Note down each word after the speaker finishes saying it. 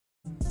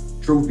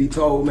Truth be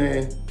told,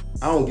 man,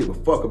 I don't give a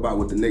fuck about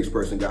what the next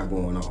person got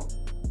going on.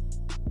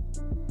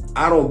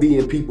 I don't be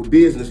in people's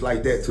business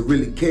like that to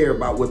really care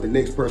about what the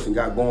next person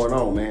got going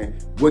on, man.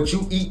 What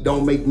you eat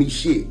don't make me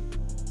shit.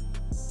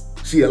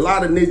 See, a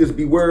lot of niggas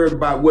be worried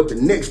about what the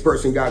next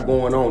person got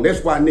going on.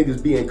 That's why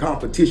niggas be in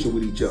competition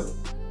with each other.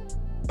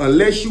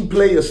 Unless you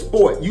play a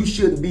sport, you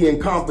shouldn't be in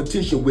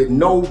competition with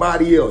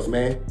nobody else,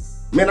 man.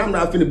 Man, I'm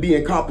not finna be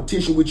in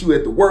competition with you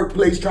at the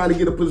workplace trying to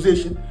get a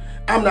position.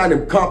 I'm not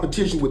in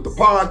competition with the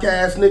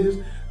podcast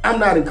niggas. I'm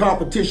not in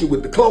competition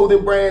with the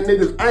clothing brand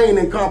niggas. I ain't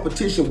in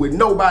competition with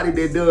nobody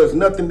that does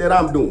nothing that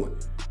I'm doing.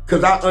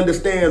 Cause I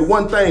understand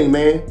one thing,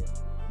 man.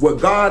 What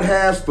God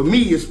has for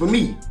me is for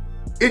me.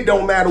 It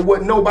don't matter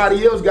what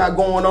nobody else got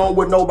going on,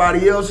 what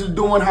nobody else is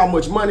doing, how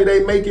much money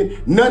they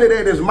making. None of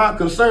that is my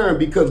concern,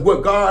 because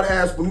what God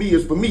has for me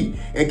is for me.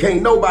 And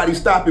can't nobody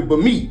stop it but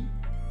me.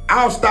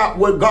 I'll stop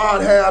what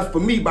God has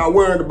for me by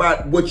worrying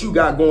about what you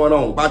got going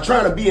on, by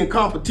trying to be in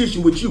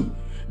competition with you.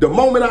 The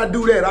moment I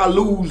do that, I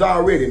lose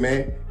already,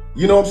 man.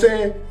 You know what I'm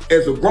saying?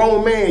 As a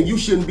grown man, you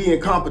shouldn't be in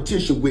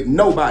competition with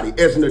nobody.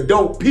 As an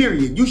adult,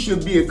 period, you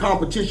shouldn't be in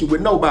competition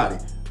with nobody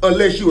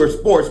unless you're a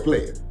sports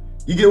player.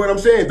 You get what I'm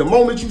saying? The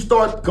moment you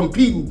start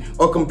competing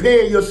or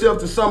comparing yourself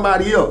to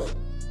somebody else,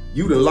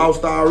 you done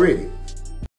lost already.